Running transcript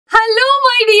Hello,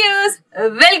 my dears.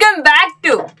 Welcome back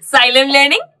to Xylem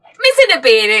Learning. Missന്റെ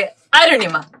പേര്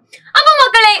അരുണിമ. അപ്പൊ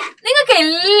മക്കളെ, നിങ്ങൾക്ക്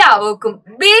എല്ലാവർക്കും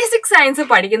ബേസിക് സയൻസ്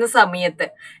പഠിക്കുന്ന സമയത്ത്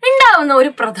ഉണ്ടാവുന്ന ഒരു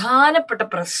പ്രധാനപ്പെട്ട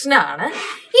പ്രശ്നമാണ്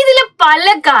ഇതിലെ പല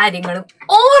കാര്യങ്ങളും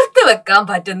ഓർത്ത് വെക്കാൻ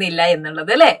പറ്റുന്നില്ല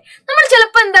എന്നുള്ളത് അല്ലെ. നമ്മൾ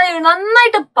ചിലപ്പോ എന്തായാലും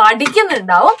നന്നായിട്ട്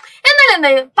പഠിക്കുന്നുണ്ടാവും, എന്നാൽ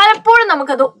എന്തായാലും പലപ്പോഴും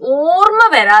നമുക്കത് ഓർമ്മ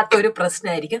വരാത്ത ഒരു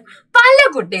പ്രശ്നമായിരിക്കും പല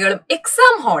കുട്ടികളും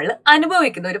എക്സാം ഹാളിൽ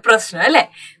അനുഭവിക്കുന്ന ഒരു പ്രശ്നം അല്ലെ.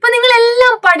 ഇപ്പൊ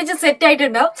നിങ്ങളെല്ലാം പഠിച്ച് സെറ്റ്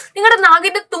ആയിട്ടുണ്ടാവും, നിങ്ങളുടെ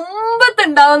നാകിന്റെ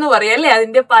തുമ്പത്തുണ്ടാവും എന്ന് പറയാം അല്ലെ,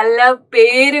 അതിന്റെ പല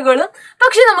പേരുകളും.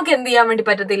 പക്ഷെ നമുക്ക് എന്ത് ചെയ്യാൻ വേണ്ടി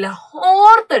പറ്റത്തില്ല,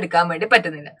 ഓർത്തെടുക്കാൻ വേണ്ടി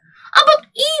പറ്റുന്നില്ല. അപ്പം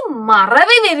ഈ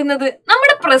മറവി വരുന്നത്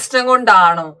നമ്മുടെ പ്രശ്നം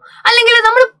കൊണ്ടാണോ, അല്ലെങ്കിൽ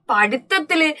നമ്മൾ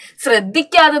പഠിത്തത്തില്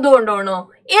ശ്രദ്ധിക്കാത്തത് കൊണ്ടാണോ,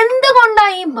 എന്തുകൊണ്ടാ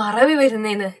ഈ മറവി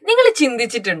വരുന്നതെന്ന് നിങ്ങൾ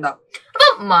ചിന്തിച്ചിട്ടുണ്ടോ? അപ്പൊ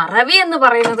മറവി എന്ന്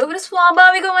പറയുന്നത് ഒരു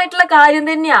സ്വാഭാവികമായിട്ടുള്ള കാര്യം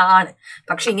തന്നെയാണ്.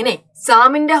 പക്ഷെ ഇങ്ങനെ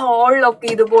എക്സാമിന്റെ ഹാളിലൊക്കെ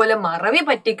ഇതുപോലെ മറവി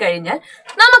പറ്റിക്കഴിഞ്ഞാൽ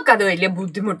നമുക്കത് വലിയ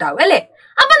ബുദ്ധിമുട്ടാവും അല്ലെ.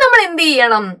 അപ്പൊ നമ്മൾ എന്ത്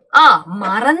ചെയ്യണം?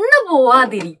 മറന്നു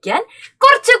പോവാതിരിക്കാൻ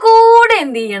കുറച്ചുകൂടെ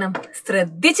എന്ത് ചെയ്യണം,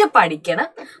 ശ്രദ്ധിച്ച് പഠിക്കണം.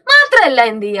 മാത്രല്ല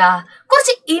എന്ത് ചെയ്യാ,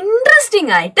 കുറച്ച്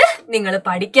ഇൻട്രസ്റ്റിംഗ് ആയിട്ട് നിങ്ങൾ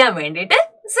പഠിക്കാൻ വേണ്ടിയിട്ട്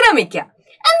ശ്രമിക്കുക.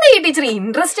 എന്താ ഈ ടീച്ചർ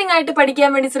ഇൻട്രസ്റ്റിംഗ് ആയിട്ട് പഠിക്കാൻ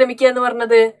വേണ്ടി ശ്രമിക്കുക എന്ന്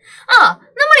പറഞ്ഞത്?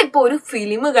 നമ്മളിപ്പോ ഒരു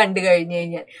ഫിലിം കണ്ടു കഴിഞ്ഞു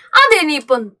കഴിഞ്ഞാൽ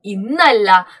അതിനിപ്പം ഇന്നല്ല,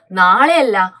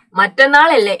 നാളെയല്ല,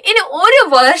 മറ്റന്നാളല്ല, ഇനി ഒരു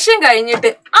വർഷം കഴിഞ്ഞിട്ട്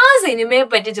ആ സിനിമയെ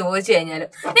പറ്റി ചോദിച്ചു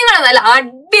കഴിഞ്ഞാലും നിങ്ങൾ നല്ല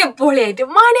അടിപൊളിയായിട്ട്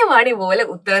മണി പോലെ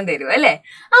ഉത്തരം തരും അല്ലെ.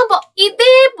 അപ്പൊ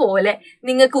ഇതേപോലെ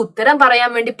നിങ്ങൾക്ക് ഉത്തരം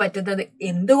പറയാൻ വേണ്ടി പറ്റുന്നത്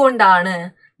എന്തുകൊണ്ടാണ്?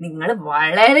 നിങ്ങൾ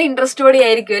വളരെ ഇൻട്രസ്റ്റോടെ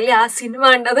ആയിരിക്കും അല്ലെ ആ സിനിമ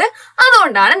കണ്ടത്,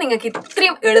 അതുകൊണ്ടാണ് നിങ്ങൾക്ക്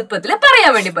ഇത്രയും എളുപ്പത്തിൽ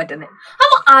പറയാൻ വേണ്ടി പറ്റുന്നത്.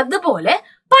 അപ്പൊ അതുപോലെ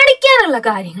പഠിക്കാനുള്ള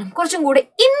കാര്യങ്ങൾ കുറച്ചും കൂടെ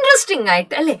ഇൻട്രസ്റ്റിംഗ്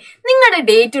ആയിട്ട് അല്ലെ, നിങ്ങളുടെ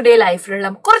ഡേ ടു ഡേ ലൈഫിലുള്ള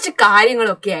കുറച്ച്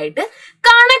കാര്യങ്ങളൊക്കെ ആയിട്ട്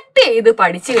കണക്ട് ചെയ്ത്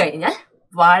പഠിച്ചു കഴിഞ്ഞാൽ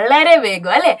വളരെ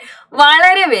വേഗം അല്ലെ,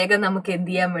 വളരെ വേഗം നമുക്ക്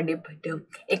എന്ത് ചെയ്യാൻ വേണ്ടി പറ്റും,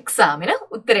 എക്സാമിന്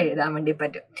ഉത്തരം എഴുതാൻ വേണ്ടി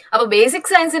പറ്റും. അപ്പൊ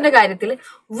ബേസിക് സയൻസിന്റെ കാര്യത്തിൽ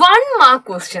 1 മാർക്ക്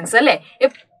ക്വസ്റ്റ്യൻസ് അല്ലെ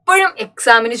എപ്പോഴും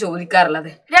എക്സാമിന് ചോദിക്കാറുള്ളത്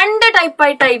 2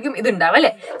 ടൈപ്പായിട്ടായിരിക്കും ഇത് ഉണ്ടാവും അല്ലെ.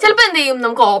 ചിലപ്പോ എന്ത് ചെയ്യും,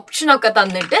 നമുക്ക് ഓപ്ഷൻ ഒക്കെ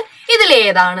തന്നിട്ട്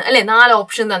ഇതിലേതാണ് അല്ലെ, 4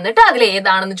 ഓപ്ഷൻ തന്നിട്ട്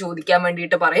അതിലേതാണെന്ന് ചോദിക്കാൻ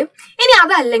വേണ്ടിയിട്ട് പറയും. ഇനി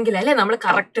അതല്ലെങ്കിൽ അല്ലെ നമ്മൾ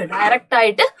കറക്റ്റ് ഡയറക്റ്റ്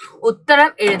ആയിട്ട്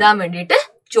ഉത്തരം എഴുതാൻ വേണ്ടിയിട്ട്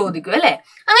ചോദിക്കും അല്ലെ.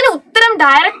 അങ്ങനെ ഉത്തരം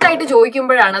ഡയറക്റ്റ് ആയിട്ട്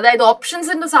ചോദിക്കുമ്പോഴാണ്, അതായത്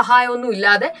ഓപ്ഷൻസിന്റെ സഹായമൊന്നും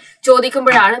ഇല്ലാതെ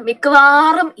ചോദിക്കുമ്പോഴാണ്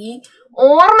മിക്കവാറും ഈ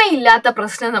ഓർമ്മയില്ലാത്ത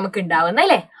പ്രശ്നം നമുക്ക് ഉണ്ടാവുന്നത്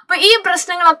അല്ലെ. അപ്പൊ ഈ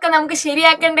പ്രശ്നങ്ങളൊക്കെ നമുക്ക്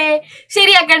ശരിയാക്കണ്ടേ?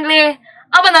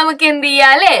 അപ്പൊ നമുക്ക് എന്ത്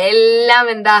ചെയ്യാം അല്ലെ, എല്ലാം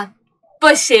എന്താ ഇപ്പൊ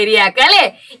ശരിയാക്കാം അല്ലെ,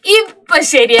 ഇപ്പൊ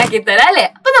ശരിയാക്കി തരാം അല്ലെ.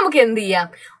 അപ്പൊ നമുക്ക് എന്ത് ചെയ്യാം,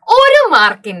 1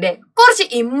 മാർക്കിന്റെ കുറച്ച്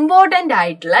ഇമ്പോർട്ടന്റ്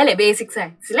ആയിട്ടുള്ള അല്ലെ, ബേസിക്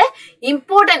സയൻസിലെ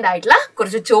ഇമ്പോർട്ടന്റ് ആയിട്ടുള്ള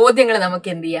കുറച്ച് ചോദ്യങ്ങൾ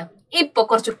നമുക്ക് എന്ത് ചെയ്യാം, ഇപ്പൊ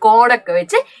കുറച്ച് കോഡൊക്കെ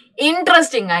വെച്ച്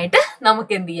ഇൻട്രസ്റ്റിംഗ് ആയിട്ട്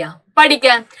നമുക്ക് എന്ത് ചെയ്യാം,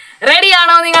 പഠിക്കാൻ.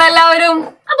 റെഡിയാണോ നിങ്ങൾ എല്ലാവരും?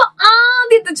 അപ്പൊ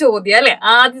ആദ്യത്തെ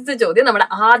ചോദ്യം നമ്മുടെ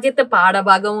ആദ്യത്തെ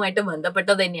പാഠഭാഗവുമായിട്ട്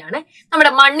ബന്ധപ്പെട്ടത് തന്നെയാണ്.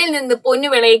 നമ്മുടെ മണ്ണിൽ നിന്ന് പൊന്നു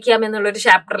വിളയിക്കാം എന്നുള്ളൊരു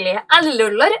ചാപ്റ്ററിലെ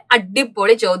അതിലുള്ള ഒരു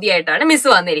അടിപൊളി ചോദ്യമായിട്ടാണ് മിസ്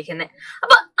വന്നിരിക്കുന്നത്.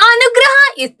 അപ്പൊ അനുഗ്രഹ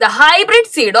is the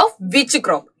hybrid seed of which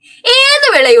crop? ഏത്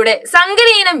വിളയുടെ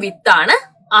സങ്കരയിനം വിത്താണ്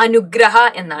അനുഗ്രഹ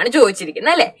എന്നാണ്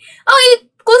ചോദിച്ചിരിക്കുന്നത് അല്ലെ. അപ്പൊ ഈ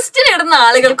ക്വസ്റ്റ്യൻ ഇടുന്ന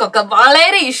ആളുകൾക്കൊക്കെ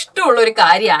വളരെ ഇഷ്ടമുള്ള ഒരു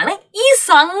കാര്യമാണ് ഈ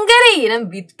സങ്കര ഇനം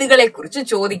വിത്തുകളെ കുറിച്ച്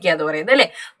ചോദിക്കുക എന്ന് പറയുന്നത് അല്ലെ.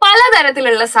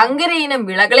 പലതരത്തിലുള്ള സങ്കര ഇനം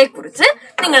വിളകളെ കുറിച്ച്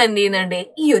നിങ്ങൾ എന്ത് ചെയ്യുന്നുണ്ട്,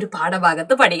 ഈ ഒരു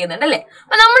പാഠഭാഗത്ത് പഠിക്കുന്നുണ്ട് അല്ലെ.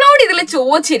 അപ്പൊ നമ്മളോട് ഇതിൽ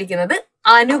ചോദിച്ചിരിക്കുന്നത്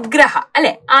അനുഗ്രഹ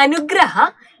അല്ലെ, അനുഗ്രഹ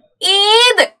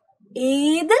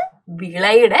ഏത്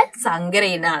വിളയുടെ സങ്കര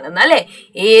ഇനാണെന്ന് അല്ലെ,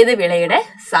 ഏത് വിളയുടെ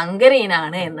സങ്കര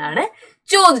ഇനാണ് എന്നാണ്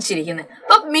ചോദിച്ചിരിക്കുന്നത്.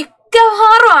 അപ്പൊ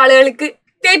മിക്കവാറും ആളുകൾക്ക്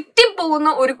തെറ്റിപ്പോകുന്ന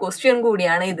ഒരു ക്വസ്റ്റ്യൻ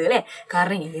കൂടിയാണ് ഇത് അല്ലെ.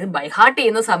 കാരണം ഇത് ബൈഹാർട്ട്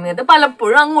ചെയ്യുന്ന സമയത്ത്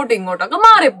പലപ്പോഴും അങ്ങോട്ടും ഇങ്ങോട്ടൊക്കെ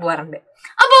മാറിപ്പോവാറുണ്ട്.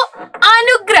 അപ്പൊ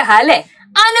അനുഗ്രഹ അല്ലെ,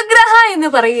 അനുഗ്രഹ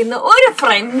എന്ന് പറയുന്ന ഒരു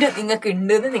ഫ്രണ്ട് നിങ്ങൾക്ക്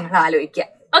ഉണ്ട് എന്ന് നിങ്ങൾ ആലോചിക്കുക.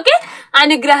 ഓക്കെ,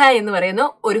 അനുഗ്രഹ എന്ന്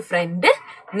പറയുന്ന ഒരു ഫ്രണ്ട്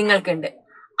നിങ്ങൾക്കുണ്ട്.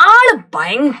 ആള്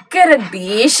ഭയങ്കര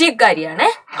ദേഷ്യക്കാരിയാണ്.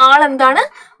 ആളെന്താണ്,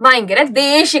 ഭയങ്കര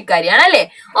ദേഷ്യക്കാരിയാണ് അല്ലെ.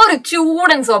 ഒരു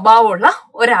ചൂടൻ സ്വഭാവമുള്ള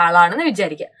ഒരാളാണെന്ന്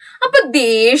വിചാരിക്കുക. അപ്പൊ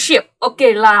ദേഷ്യം ഒക്കെ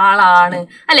ഉള്ള ആളാണ്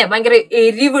അല്ലെ, ഭയങ്കര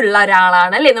എരിവുള്ള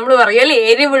ഒരാളാണ് അല്ലെ. നമ്മൾ പറയും അല്ലെ,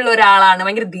 എരിവുള്ള ഒരാളാണ്,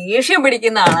 ഭയങ്കര ദേഷ്യം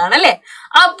പിടിക്കുന്ന ആളാണ് അല്ലെ.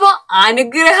 അപ്പൊ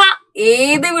അനുഗ്രഹ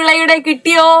ഏത് വിളയുടെ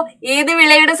കിട്ടിയോ, ഏത്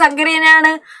വിളയുടെ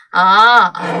സങ്കരയിനാണ്?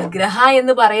 അനുഗ്രഹ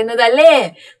എന്ന് പറയുന്നത് അല്ലേ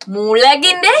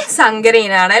മുളകിന്റെ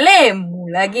സങ്കരയിനാണ് അല്ലെ,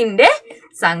 മുളകിന്റെ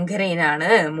സങ്കരയിനാണ്.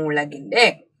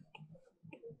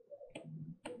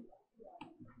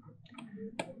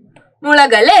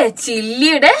 മുളക് അല്ലെ,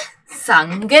 ചില്ലിയുടെ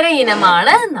സങ്കര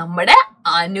ഇനമാണ് നമ്മുടെ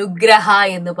അനുഗ്രഹ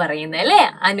എന്ന് പറയുന്നത് അല്ലെ,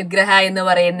 അനുഗ്രഹ എന്ന്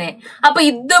പറയുന്നേ. അപ്പൊ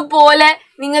ഇതുപോലെ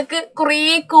നിങ്ങൾക്ക് കുറെ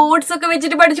കോഡ്സ് ഒക്കെ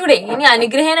വെച്ചിട്ട് പഠിച്ചൂടെ? ഇനി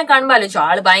അനുഗ്രഹനെ കാണുമ്പോ ആലോചിച്ചു,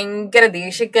 ആള് ഭയങ്കര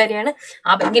ദേഷ്യക്കാരിയാണ്,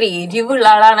 ഭയങ്കര എരിവുള്ള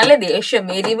ആളാണല്ലേ,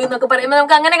 ദേഷ്യം എരിവ് എന്നൊക്കെ പറയുമ്പോ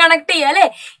നമുക്ക് അങ്ങനെ കണക്ട് ചെയ്യാം അല്ലെ,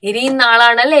 എരിയുന്ന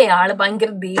ആളാണല്ലേ, ആള്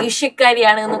ഭയങ്കര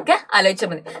ദേഷ്യക്കാരിയാണ് എന്നൊക്കെ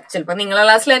ആലോചിച്ചാൽ മതി. ചിലപ്പോ നിങ്ങളെ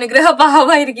ക്ലാസ്സിൽ അനുഗ്രഹ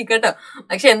പാവമായിരിക്കും കേട്ടോ,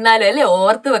 പക്ഷെ എന്നാലും അല്ലെ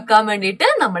ഓർത്ത് വെക്കാൻ വേണ്ടിയിട്ട്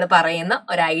നമ്മൾ പറയുന്ന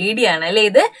ഒരു ഐഡിയ ആണ് അല്ലെ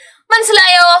ഇത്.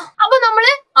 മനസ്സിലായോ? അപ്പൊ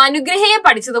നമ്മള് അനുഗ്രഹയെ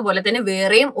പഠിച്ചതുപോലെ തന്നെ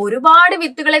വേറെയും ഒരുപാട്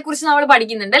വിത്തുകളെ കുറിച്ച് നമ്മൾ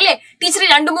പഠിക്കുന്നുണ്ട് അല്ലെ. ടീച്ചർ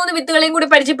 2-3 വിത്തുകളെയും കൂടി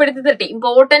പരിചയപ്പെടുത്തി തരട്ടെ,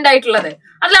 ഇമ്പോർട്ടന്റ് ആയിട്ടുള്ളത്.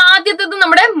 അതിൽ ആദ്യത്തേത്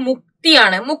നമ്മുടെ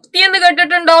മുക്തിയാണ്. മുക്തി എന്ന്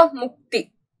കേട്ടിട്ടുണ്ടോ? മുക്തി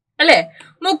അല്ലെ.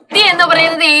 മുക്തി എന്ന്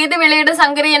പറയുന്നത് ഏത് വിളയുടെ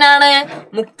സങ്കരയിനാണ്?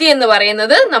 മുക്തി എന്ന്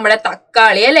പറയുന്നത് നമ്മുടെ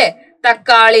തക്കാളി അല്ലെ,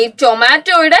 തക്കാളി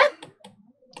ടൊമാറ്റോയുടെ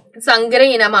സങ്കര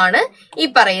ഇനമാണ് ഈ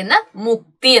പറയുന്ന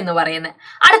മുക്തി എന്ന് പറയുന്നത്.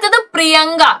 അടുത്തത്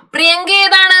പ്രിയങ്ക. പ്രിയങ്ക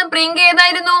ഏതാണ്? പ്രിയങ്ക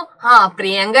ഏതായിരുന്നു?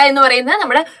 പ്രിയങ്ക എന്ന് പറയുന്നത്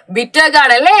നമ്മുടെ ബിറ്റർ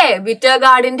ഗാർഡ് അല്ലെ, ബിറ്റർ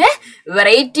ഗാർഡിന്റെ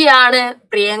വെറൈറ്റി ആണ്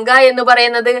പ്രിയങ്ക എന്ന്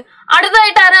പറയുന്നത്.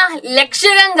 അടുത്തതായിട്ട് ആരാ?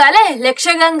 ലക്ഷഗംഗ അല്ലെ,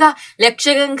 ലക്ഷഗംഗ.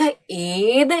 ലക്ഷഗംഗ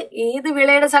ഏത്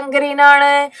വിളയുടെ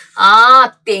സങ്കരയിനാണ്?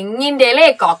 തെങ്ങിന്റെ അല്ലെ,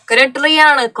 കോക്കനട്ട് ട്രീ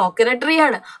ആണ്, കോക്കനട്ട് ട്രീ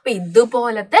ആണ്. അപ്പൊ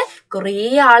ഇതുപോലത്തെ കുറെ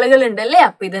ആളുകൾ ഉണ്ടല്ലേ.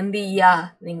 അപ്പൊ ഇതെന്ത് ചെയ്യാ,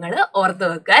 നിങ്ങൾ ഓർത്ത്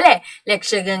വെക്കുക അല്ലെ,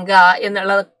 ലക്ഷഗംഗ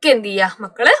എന്നുള്ളതൊക്കെ എന്ത് ചെയ്യാ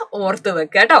മക്കള് ഓർത്ത്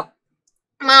വെക്കുക കേട്ടോ,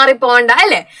 മാറിപ്പോണ്ട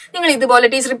അല്ലെ. നിങ്ങൾ ഇതുപോലെ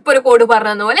ടീച്ചർ ഇപ്പൊ ഒരു കോഡ്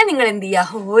പറഞ്ഞ പോലെ നിങ്ങൾ എന്ത്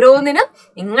ചെയ്യുക, ഓരോന്നിനും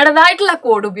നിങ്ങളുടേതായിട്ടുള്ള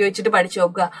കോഡ് ഉപയോഗിച്ചിട്ട് പഠിച്ചു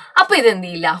നോക്കുക. അപ്പൊ ഇതെന്ത്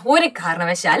ചെയ്യില്ല, ഒരു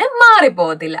കാരണവശാലും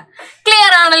മാറിപ്പോകത്തില്ല.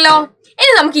 ക്ലിയർ ആണല്ലോ?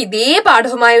 ഇനി നമുക്ക് ഇതേ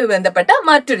പാഠവുമായി ബന്ധപ്പെട്ട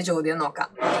മറ്റൊരു ചോദ്യം നോക്കാം.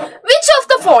 Which of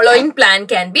the following plant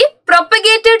can be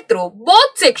propagated through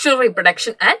both sexual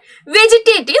reproduction and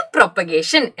vegetative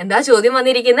propagation? എന്താ ചോദ്യം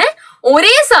വന്നിരിക്കുന്നത്?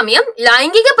 ഒരേ സമയം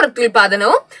ലൈംഗിക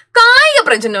പ്രത്യുൽപാദനവും കായിക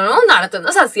പ്രജനനവും നടത്തുന്ന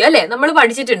സസ്യം അല്ലെ. നമ്മൾ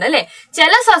പഠിച്ചിട്ടുണ്ട് അല്ലെ,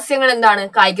 ചില സസ്യങ്ങൾ എന്താണ്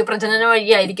കായിക പ്രജനനം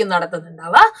വഴിയായിരിക്കും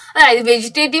നടത്തുന്നുണ്ടാവുക, അതായത്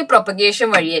വെജിറ്റേറ്റീവ് പ്രൊപ്പഗേഷൻ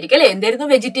വഴിയായിരിക്കും അല്ലെ. എന്തായിരുന്നു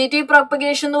വെജിറ്റേറ്റീവ്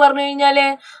പ്രൊപ്പഗേഷൻ എന്ന് പറഞ്ഞു കഴിഞ്ഞാല്?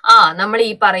 നമ്മൾ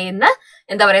ഈ പറയുന്ന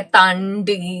എന്താ പറയാ,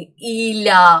 തണ്ട്, ഇല,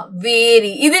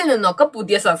 വേര്, ഇതിൽ നിന്നൊക്കെ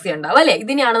പുതിയ സസ്യം ഉണ്ടാവും അല്ലെ.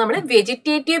 ഇതിനെയാണ് നമ്മൾ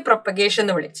വെജിറ്റേറ്റീവ് പ്രൊപ്പഗേഷൻ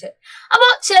എന്ന് വിളിച്ചത്. അപ്പൊ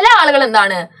ചില ആളുകൾ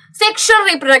എന്താണ് സെക്ഷൽ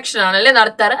റീപ്രൊഡക്ഷൻ ആണല്ലേ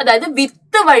നടത്താറ്, അതായത്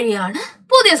വിത്ത് വഴിയാണ്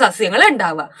പുതിയ സസ്യങ്ങൾ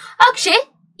ഉണ്ടാവുക. പക്ഷെ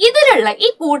ഇതിലുള്ള ഈ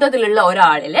കൂട്ടത്തിലുള്ള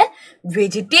ഒരാളില്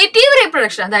വെജിറ്റേറ്റീവ്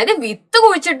റീപ്രൊഡക്ഷൻ, അതായത് വിത്ത്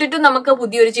കുഴിച്ചിട്ടിട്ട് നമുക്ക്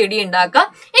പുതിയൊരു ചെടി ഉണ്ടാക്കാം.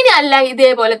 ഇനി അല്ല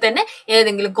ഇതേപോലെ തന്നെ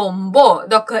ഏതെങ്കിലും കൊമ്പോ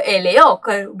ഇതൊക്കെ ഇലയോ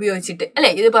ഒക്കെ ഉപയോഗിച്ചിട്ട് അല്ലെ,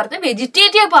 ഇത് പറഞ്ഞ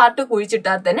വെജിറ്റേറ്റീവ് പാർട്ട്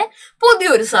കുഴിച്ചിട്ടാൽ തന്നെ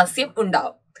പുതിയൊരു സസ്യം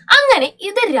ഉണ്ടാവും. അങ്ങനെ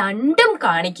ഇത് രണ്ടും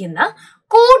കാണിക്കുന്ന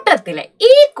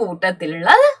ഈ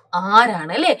കൂട്ടത്തിലുള്ളത്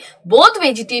ആരാണ് അല്ലെ? Both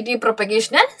vegetative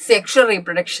propagation and sexual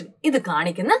reproduction ഇത്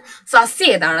കാണിക്കുന്ന സസ്യം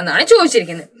ഏതാണെന്നാണ്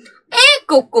ചോദിച്ചിരിക്കുന്നത്. എ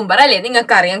കുക്കുംബർ അല്ലെ,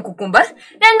 നിങ്ങൾക്കറിയാം കുക്കുംബർ.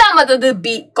 രണ്ടാമത്തത്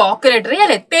ബി കോക്കനട്ട് ട്രീ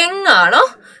അല്ലെ, തെങ്ങാണോ?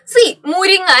 സി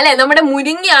മുരിങ്ങ അല്ലെ, നമ്മുടെ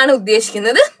മുരിങ്ങയാണ്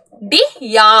ഉദ്ദേശിക്കുന്നത്. ഡി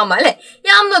യാം അല്ലെ,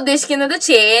 യാം എന്ന് ഉദ്ദേശിക്കുന്നത്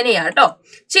ചേനയാട്ടോ,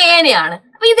 ചേനയാണ്.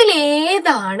 അപ്പൊ ഇതിൽ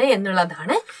ഏതാണ്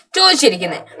എന്നുള്ളതാണ്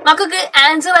ചോദിച്ചിരിക്കുന്നത്. മക്കൾക്ക്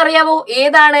ആൻസർ അറിയാവോ?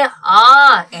 ഏതാണ്?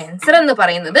 ആൻസർ എന്ന്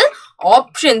പറയുന്നത്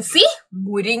ഓപ്ഷൻ സി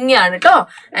മുരിങ്ങയാണ് കേട്ടോ.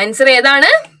 ആൻസർ ഏതാണ്?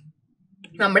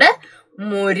 നമ്മുടെ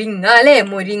മുരിങ്ങ അല്ലെ,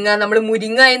 മുരിങ്ങ. നമ്മൾ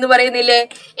മുരിങ്ങ എന്ന് പറയുന്നില്ലേ,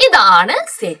 ഇതാണ്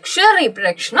സെക്ഷൽ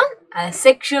റീപ്രൊഡക്ഷനും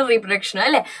അസെക്ഷൽ റീപ്രൊഡക്ഷനും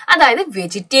അല്ലെ, അതായത്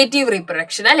വെജിറ്റേറ്റീവ്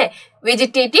റീപ്രൊഡക്ഷൻ അല്ലെ.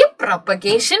 വെജിറ്റേറ്റീവ്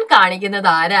പ്രൊപ്പഗേഷൻ കാണിക്കുന്നത്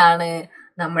ആരാണ്?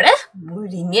 നമ്മുടെ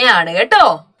മുരിങ്ങയാണ് കേട്ടോ.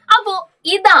 അപ്പോ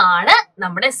ഇതാണ്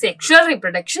നമ്മുടെ സെക്ഷൽ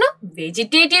റീപ്രൊഡക്ഷനും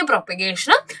വെജിറ്റേറ്റീവ്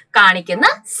പ്രൊപ്പഗേഷനും കാണിക്കുന്ന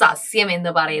സസ്യം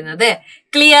എന്ന് പറയുന്നത്.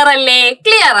 ക്ലിയർ അല്ലേ?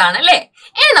 ക്ലിയർ ആണല്ലേ?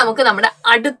 ഇനി നമുക്ക് നമ്മുടെ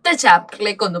അടുത്ത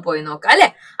ചാപ്റ്ററിലേക്ക് ഒന്ന് പോയി നോക്കാം അല്ലെ.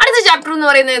 അടുത്ത ചാപ്റ്റർ എന്ന്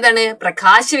പറയുന്നത് ഏതാണ്?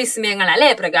 പ്രകാശ വിസ്മയങ്ങൾ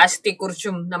അല്ലെ. പ്രകാശത്തെ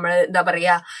കുറിച്ചും നമ്മൾ എന്താ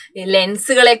പറയാ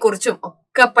ലെൻസുകളെ കുറിച്ചും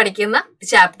ഒക്കെ പഠിക്കുന്ന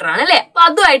ചാപ്റ്റർ ആണ് അല്ലെ. അപ്പൊ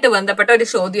അതുമായിട്ട് ബന്ധപ്പെട്ട ഒരു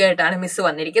ചോദ്യമായിട്ടാണ് മിസ്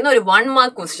വന്നിരിക്കുന്നത്, ഒരു 1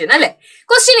 മാർക്ക് ക്വസ്റ്റ്യൻ അല്ലെ.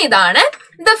 ക്വസ്റ്റ്യൻ ഇതാണ്: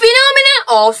 the phenomenon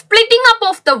of splitting up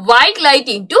of the white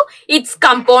light in to its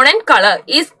component colour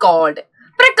is called.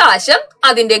 പ്രകാശം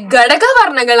അതിന്റെ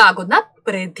ഘടകവർണ്ണങ്ങളാകുന്ന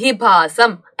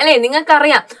പ്രതിഭാസം അല്ലെ.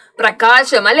 നിങ്ങൾക്കറിയാം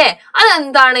പ്രകാശം അല്ലെ,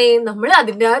 അതെന്താണ്? നമ്മൾ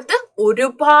അതിൻ്റെ അകത്ത്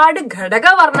ഒരുപാട്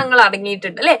ഘടകവർണ്ണങ്ങൾ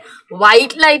അടങ്ങിയിട്ടുണ്ട് അല്ലെ.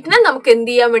 വൈറ്റ് ലൈറ്റിനെ നമുക്ക്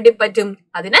എന്ത് ചെയ്യാൻ വേണ്ടി പറ്റും?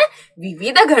 അതിനെ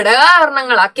വിവിധ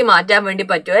ഘടകവർണ്ണങ്ങളാക്കി മാറ്റാൻ വേണ്ടി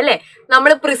പറ്റും അല്ലെ.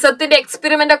 നമ്മൾ പ്രിസത്തിന്റെ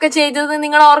എക്സ്പെരിമെന്റ് ഒക്കെ ചെയ്തത്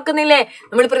നിങ്ങൾ ഓർക്കുന്നില്ലേ?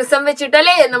 നമ്മൾ പ്രിസം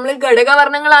വെച്ചിട്ടല്ലേ നമ്മൾ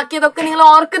ഘടകവർണ്ണങ്ങളാക്കിയതൊക്കെ നിങ്ങൾ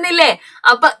ഓർക്കുന്നില്ലേ?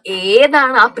 അപ്പൊ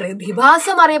ഏതാണ് ആ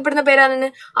പ്രതിഭാസം അറിയപ്പെടുന്ന പേരാണ്?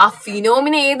 ആ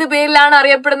ഫിനോമിന ഏത് പേരിലാണ്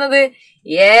അറിയപ്പെടുന്നത്?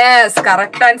 യെസ്,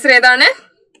 കറക്റ്റ് ആൻസർ ഏതാണ്?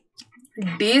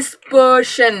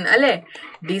 ഡിസ്പേർഷൻ അല്ലെ.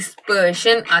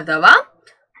 ഡിസ്പേർഷൻ അഥവാ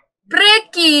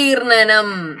പ്രകീർണനം.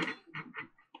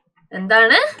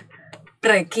 എന്താണ്?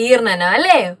 പ്രകീർണനം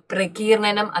അല്ലെ.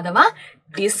 പ്രകീർണനം അഥവാ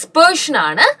ഡിസ്പേർഷൻ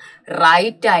ആണ്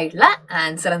റൈറ്റ് ആയിട്ടുള്ള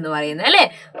ആൻസർ എന്ന് പറയുന്നത് അല്ലെ.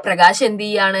 പ്രകാശം എന്ത്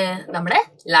ചെയ്യാണ്? നമ്മുടെ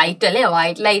ലൈറ്റ് അല്ലെ,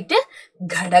 വൈറ്റ് ലൈറ്റ്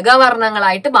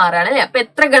ഘടകവർണ്ണങ്ങളായിട്ട് മാറുകയാണ് അല്ലെ. അപ്പൊ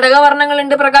എത്ര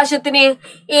ഘടകവർണ്ണങ്ങളുണ്ട് പ്രകാശത്തിന്?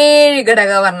 7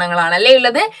 ഘടകവർണ്ണങ്ങളാണല്ലേ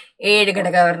ഉള്ളത്. 7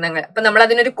 ഘടകവർണ്ണങ്ങൾ. അപ്പൊ നമ്മൾ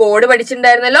അതിനൊരു കോഡ്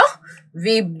പഠിച്ചിട്ടുണ്ടായിരുന്നല്ലോ,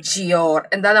 വിബ്ജിയോർ.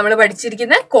 എന്താ നമ്മൾ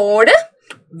പഠിച്ചിരിക്കുന്നത്? Code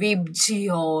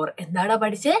VIBGYOR. എന്താണ്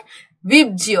പഠിച്ചേ?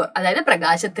 വിബ്ജിയോർ. അതായത്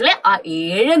പ്രകാശത്തിലെ ആ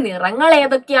 7 നിറങ്ങൾ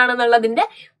ഏതൊക്കെയാണെന്നുള്ളതിന്റെ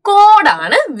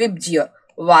കോഡാണ് VIBGYOR.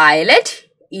 Violet,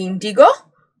 IndiGo,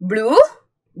 blue,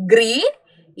 green,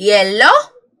 yellow,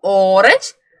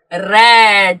 orange,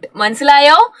 red.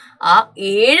 മനസ്സിലായോ? ആ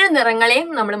 7 നിറങ്ങളെയും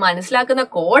നമ്മൾ മനസ്സിലാക്കുന്ന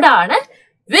കോഡാണ്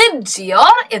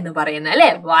വിബ്ജിയോർ എന്ന് പറയുന്നത് അല്ലെ.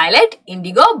 Violet,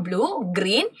 IndiGo, blue,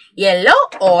 green, yellow,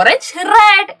 orange,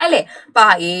 red അല്ലെ. അപ്പൊ ആ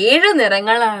 7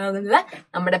 നിറങ്ങളാകുന്ന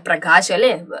നമ്മുടെ പ്രകാശം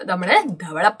അല്ലെ, നമ്മുടെ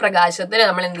ധവളപ്രകാശത്തില്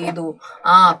നമ്മൾ എന്ത് ചെയ്തു?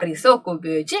 പ്രിസമൊക്കെ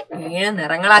ഉപയോഗിച്ച് 7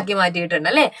 നിറങ്ങളാക്കി മാറ്റിയിട്ടുണ്ട്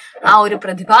അല്ലെ. ആ ഒരു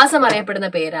പ്രതിഭാസം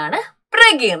അറിയപ്പെടുന്ന പേരാണ്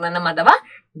പ്രകീർണനം അഥവാ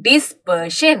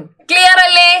ഡിസ്പേർഷൻ. ക്ലിയർ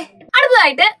അല്ലേ?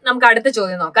 അടുത്തതായിട്ട് നമുക്ക് അടുത്ത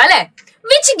ചോദ്യം നോക്കാം അല്ലെ.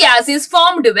 Which gas is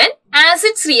formed when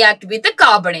acids react with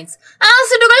carbonates?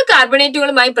 ആസിഡുകൾ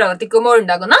കാർബണേറ്റുകളുമായി പ്രവർത്തിക്കുമ്പോൾ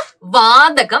ഉണ്ടാകുന്ന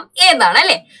വാതകം ഏതാണ്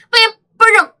അല്ലെ. അപ്പൊ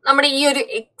എപ്പോഴും നമ്മുടെ ഈ ഒരു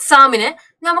എക്സാമിന്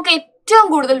നമുക്ക് ഏറ്റവും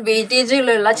കൂടുതൽ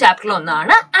വെയിറ്റേജുകളുള്ള ചാപ്റ്ററിൽ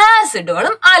ഒന്നാണ്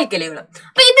ആസിഡുകളും ആൽക്കലികളും.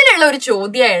 അപ്പൊ ഇതിലുള്ള ഒരു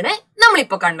ചോദ്യമാണ്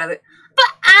നമ്മളിപ്പോ കണ്ടത്. അപ്പൊ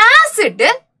ആസിഡ്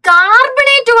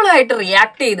കാർബണേറ്റുകളുമായിട്ട്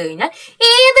റിയാക്ട് ചെയ്ത് കഴിഞ്ഞാൽ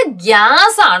ഏത്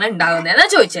ഗ്യാസ് ആണ് ഉണ്ടാകുന്നതെന്നാ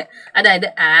ചോദിച്ചത്. അതായത്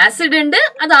ആസിഡ് ഉണ്ട്,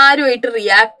 അത് ആരുമായിട്ട്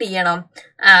റിയാക്ട് ചെയ്യണം?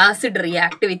 Acid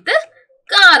react with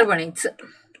carbonates.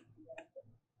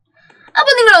 അപ്പൊ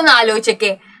നിങ്ങളൊന്ന്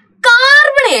ആലോചിച്ചേ,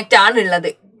 കാർബണേറ്റ് ആണ് ഉള്ളത്,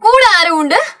 കൂടെ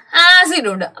ആരുമുണ്ട്?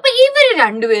 ആസിഡും ഉണ്ട്. അപ്പൊ ഇവര്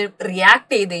രണ്ടുപേരും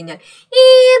റിയാക്ട് ചെയ്ത് കഴിഞ്ഞാൽ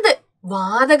ഏത്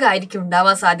വാതകമായിരിക്കും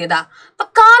ഉണ്ടാവാൻ സാധ്യത? അപ്പൊ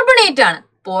കാർബണേറ്റ് ആണ്.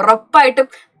 ഉറപ്പായിട്ടും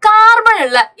കാർബൺ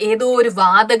ഉള്ള ഏതോ ഒരു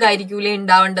വാതകമായിരിക്കൂലേ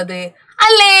ഉണ്ടാവേണ്ടത്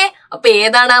അല്ലേ. അപ്പൊ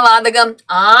ഏതാണ് ആ വാതകം?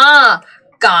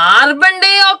 കാർബൺ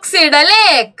ഡൈ ഓക്സൈഡ് അല്ലേ.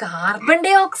 കാർബൺ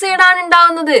ഡൈ ഓക്സൈഡ് ആണ്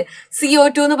ഉണ്ടാവുന്നത്.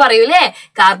 CO2 എന്ന് പറയൂലേ,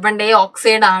 കാർബൺ ഡൈ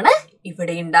ഓക്സൈഡ് ആണ്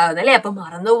ഇവിടെ ഉണ്ടാവുന്നത് അല്ലെ. അപ്പൊ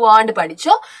മറന്നു പോവാണ്ട്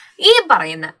പഠിച്ചോ. ഈ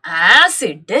പറയുന്ന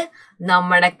ആസിഡ്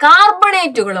നമ്മുടെ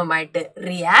കാർബണേറ്റുകളുമായിട്ട്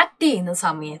റിയാക്ട് ചെയ്യുന്ന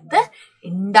സമയത്ത്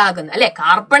ഉണ്ടാകുന്ന അല്ലെ.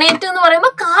 കാർബണേറ്റ് എന്ന്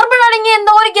പറയുമ്പോൾ കാർബൺ അടങ്ങിയ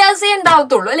എന്തോ ഒരു ഗ്യാസേ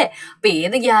ഉണ്ടാവത്തുള്ളൂ അല്ലെ. അപ്പൊ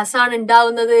ഏത് ഗ്യാസ് ആണ്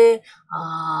ഉണ്ടാവുന്നത്?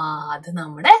 അത്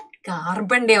നമ്മുടെ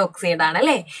കാർബൺ ഡൈ ഓക്സൈഡ് ആണ്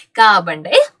അല്ലെ. കാർബൺ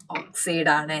ഡൈ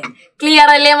ഓക്സൈഡ് ആണ്. ക്ലിയർ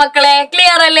അല്ലേ മക്കളെ?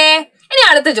 ക്ലിയർ അല്ലേ? ഇനി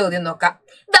അടുത്ത ചോദ്യം നോക്കാം.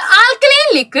 The alkaline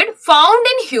liquid found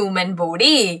in human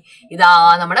body. ഇതാ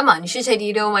നമ്മുടെ മനുഷ്യ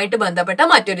ശരീരവുമായിട്ട് ബന്ധപ്പെട്ട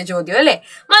മറ്റൊരു ചോദ്യം അല്ലെ.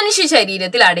 മനുഷ്യ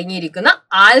ശരീരത്തിൽ അടങ്ങിയിരിക്കുന്ന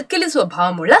ആൽക്കലി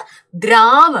സ്വഭാവമുള്ള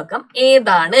ദ്രാവകം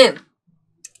ഏതാണ്?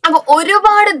 അപ്പൊ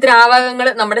ഒരുപാട് ദ്രാവകങ്ങൾ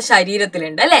നമ്മുടെ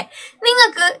ശരീരത്തിലുണ്ട് അല്ലെ.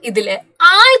 നിങ്ങൾക്ക് ഇതില്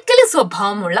ആൽക്കലി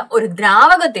സ്വഭാവമുള്ള ഒരു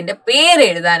ദ്രാവകത്തിന്റെ പേര്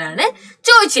എഴുതാനാണ്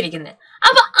ചോദിച്ചിരിക്കുന്നത്.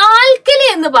 അപ്പൊ ആൽക്കലി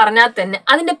എന്ന് പറഞ്ഞാൽ തന്നെ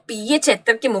അതിന്റെ pH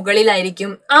എത്രയ്ക്ക്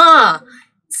മുകളിലായിരിക്കും?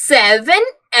 7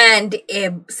 and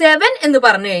 7 എന്ന്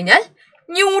പറഞ്ഞു കഴിഞ്ഞാൽ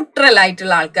ന്യൂട്രൽ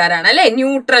ആയിട്ടുള്ള ആൾക്കാരാണ് അല്ലെ.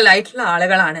 ന്യൂട്രൽ ആയിട്ടുള്ള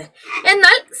ആളുകളാണ്.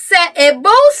 എന്നാൽ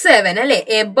എബോവ് 7 അല്ലെ,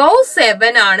 എബോവ്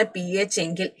 7 ആണ് pH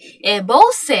എങ്കിൽ,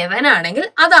 എബോവ് 7 ആണെങ്കിൽ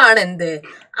അതാണ് എന്ത്?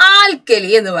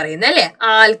 ആൽക്കലി എന്ന് പറയുന്നത് അല്ലെ.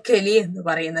 ആൽക്കലി എന്ന്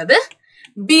പറയുന്നത്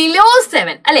ബിലോ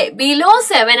 7 അല്ലെ, ബിലോ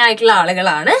 7 ആയിട്ടുള്ള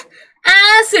ആളുകളാണ്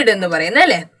ആസിഡ് എന്ന് പറയുന്നത്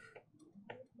അല്ലെ.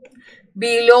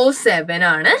 ബിലോ 7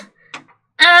 ആണ്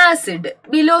ആസിഡ്,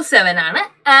 ബിലോ 7 ആണ്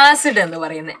ആസിഡ് എന്ന്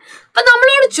പറയുന്നത്. അപ്പൊ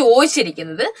നമ്മളോട്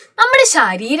ചോദിച്ചിരിക്കുന്നത് നമ്മുടെ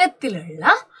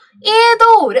ശരീരത്തിലുള്ള ഏതോ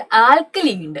ഒരു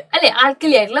ആൽക്കലി ഉണ്ട് അല്ലെ,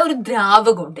 ആൽക്കലി ആയിട്ടുള്ള ഒരു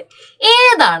ദ്രാവകമുണ്ട്.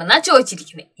 ഏതാണെന്നാ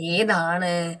ചോദിച്ചിരിക്കുന്നത്.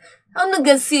 ഏതാണ്? ഒന്ന്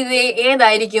ഗസ് ചെയ്തേ,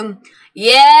 ഏതായിരിക്കും?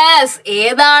 യെസ്,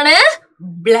 ഏതാണ്?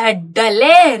 ബ്ലഡ്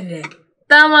അല്ലേ,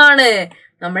 രക്തമാണ്.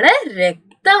 നമ്മുടെ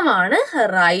രക്തമാണ്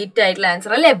റൈറ്റ് ആയിട്ടുള്ള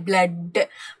ആൻസർ അല്ലെ. ബ്ലഡ്.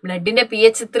 ബ്ലഡിന്റെ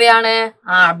pH എത്രയാണ്?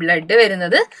 ബ്ലഡ്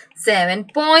വരുന്നത്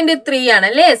 7.3 ആണ്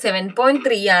അല്ലെ.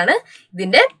 7.3 ആണ്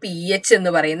ഇതിന്റെ pH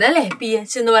എന്ന് പറയുന്നത് അല്ലെ.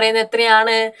 pH എന്ന് പറയുന്നത്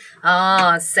എത്രയാണ്?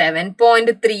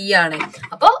 7.3 ആണ്.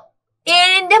 അപ്പൊ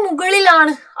 7ന്റെ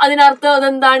മുകളിലാണ്. അതിനർത്ഥം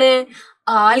അതെന്താണ്?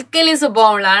 ആൽക്കലി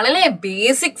സ്വഭാവമുള്ള ആളല്ലേ,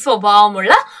 ബേസിക്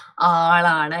സ്വഭാവമുള്ള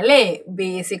ആളാണ് അല്ലെ.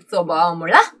 ബേസിക്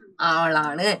സ്വഭാവമുള്ള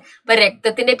ആളാണ്. അപ്പൊ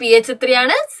രക്തത്തിന്റെ pH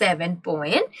എത്രയാണ്?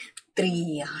 7.3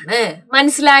 ആണ്.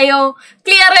 മനസ്സിലായോ?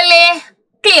 ക്ലിയർ അല്ലേ?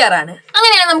 ക്ലിയർ ആണ്.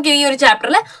 അങ്ങനെയാണ് നമുക്ക് ഈ ഒരു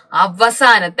ചാപ്റ്ററിൽ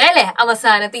അവസാനത്തെ അല്ലെ,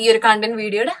 അവസാനത്തെ ഈ ഒരു കണ്ടന്റ്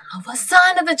വീഡിയോയുടെ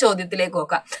അവസാനത്തെ ചോദ്യത്തിലേക്ക്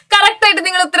നോക്കാം. കറക്റ്റ് ആയിട്ട്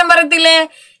നിങ്ങൾ ഉത്തരം പറയത്തില്ലേ?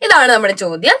 ഇതാണ് നമ്മുടെ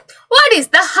ചോദ്യം. What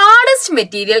is the hardest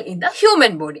material in the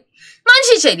human body?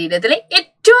 മനുഷ്യ ശരീരത്തിലെ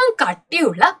ഏറ്റവും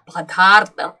കട്ടിയുള്ള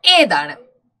പദാർത്ഥം ഏതാണ്?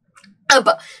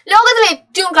 അപ്പൊ ലോകത്തിലെ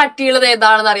ഏറ്റവും കട്ടിയുള്ളത്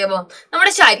ഏതാണെന്ന് അറിയാമോ?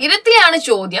 നമ്മുടെ ശരീരത്തിലെയാണ്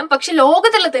ചോദ്യം, പക്ഷെ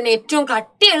ലോകത്തിലെ തന്നെ ഏറ്റവും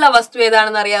കട്ടിയുള്ള വസ്തു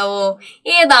ഏതാണെന്ന് അറിയാവോ?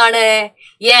 ഏതാണ്?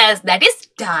 യെസ്, ദാറ്റ് ഈസ്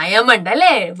ഡയമണ്ട്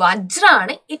അല്ലെ.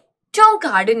 വജ്രാണ് ഏറ്റവും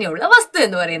കാഠിന്യമുള്ള വസ്തു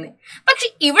എന്ന് പറയുന്നത്. പക്ഷെ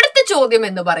ഇവിടുത്തെ ചോദ്യം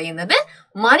എന്ന് പറയുന്നത്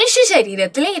മനുഷ്യ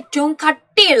ശരീരത്തിലെ ഏറ്റവും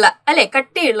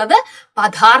കട്ടിയുള്ളത്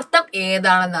പദാർത്ഥം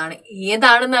ഏതാണെന്നാണ്.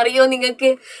 ഏതാണെന്ന് അറിയോ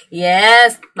നിങ്ങൾക്ക്?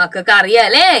 യെസ്, മക്കൾക്ക് അറിയാം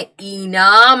അല്ലേ?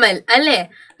 ഇനാമൽ അല്ലേ?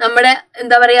 നമ്മുടെ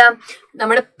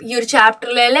നമ്മുടെ ഈ ഒരു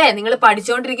ചാപ്റ്ററിലല്ലേ നിങ്ങൾ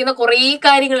പഠിച്ചുകൊണ്ടിരിക്കുന്ന കുറേ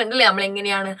കാര്യങ്ങളുണ്ടല്ലേ? നമ്മൾ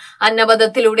എങ്ങനെയാണ്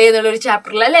അന്നപഥത്തിലൂടെ എന്നുള്ളൊരു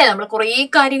ചാപ്റ്ററിലല്ലേ നമ്മൾ കുറേ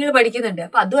കാര്യങ്ങൾ പഠിക്കുന്നുണ്ട്.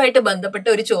 അപ്പൊ അതുമായിട്ട് ബന്ധപ്പെട്ട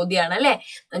ഒരു ചോദ്യമാണ് അല്ലെ.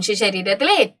 മനുഷ്യ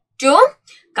ശരീരത്തിലെ ഏറ്റവും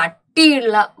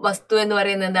കട്ടിയുള്ള വസ്തു എന്ന്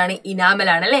പറയുന്നത് എന്താണ്?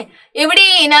 ഇനാമലാണ് അല്ലെ.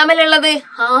 എവിടെയാ ഇനാമൽ ഉള്ളത്?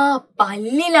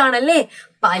 പല്ലിലാണല്ലേ.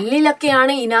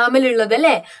 പല്ലിലൊക്കെയാണ് ഇനാമൽ ഉള്ളത്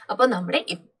അല്ലെ. അപ്പൊ നമ്മുടെ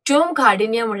ഏറ്റവും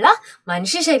കാഠിന്യമുള്ള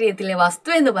മനുഷ്യ ശരീരത്തിലെ വസ്തു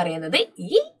എന്ന് പറയുന്നത്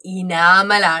ഈ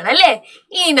ഇനാമലാണ് അല്ലെ.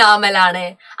 ഇനാമലാണ്.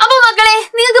 അപ്പൊ മക്കളെ,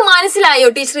 നിങ്ങൾക്ക് മനസ്സിലായോ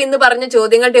ടീച്ചർ ഇന്ന് പറഞ്ഞ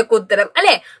ചോദ്യങ്ങളുടെ ഒക്കെ ഉത്തരം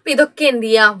അല്ലെ? അപ്പൊ ഇതൊക്കെ എന്ത്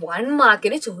ചെയ്യാം? 1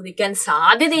 മാർക്കിന് ചോദിക്കാൻ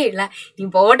സാധ്യതയുള്ള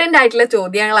ഇമ്പോർട്ടന്റ് ആയിട്ടുള്ള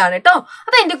ചോദ്യങ്ങളാണ് കേട്ടോ.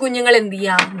 അപ്പൊ എന്റെ കുഞ്ഞുങ്ങൾ എന്ത്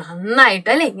ചെയ്യാം? നന്നായിട്ട്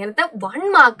അല്ലെ ഇങ്ങനത്തെ 1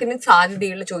 മാർക്കിന്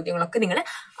സാധ്യതയുള്ള ചോദ്യങ്ങളൊക്കെ നിങ്ങൾ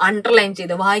അണ്ടർലൈൻ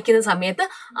ചെയ്ത് വായിക്കുന്ന സമയത്ത്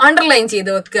അണ്ടർലൈൻ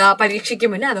ചെയ്ത് വെക്കുക. പരീക്ഷയ്ക്ക്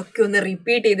മുന്നേ അതൊക്കെ ഒന്ന്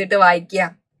റിപ്പീറ്റ് ചെയ്തിട്ട് വായിക്കുക.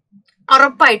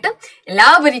 ഉറപ്പായിട്ടും എല്ലാ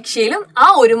പരീക്ഷയിലും ആ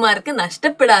 1 മാർക്ക്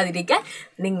നഷ്ടപ്പെടാതിരിക്കാൻ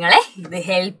നിങ്ങളെ ഇത്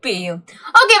ഹെൽപ്പ് ചെയ്യും.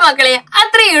 ഓക്കെ മക്കളെ,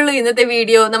 അത്രയേ ഉള്ളൂ ഇന്നത്തെ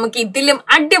വീഡിയോ. നമുക്ക് ഇതിലും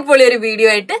അടിപൊളി ഒരു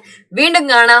വീഡിയോ ആയിട്ട് വീണ്ടും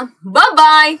കാണാം.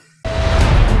 ബൈ.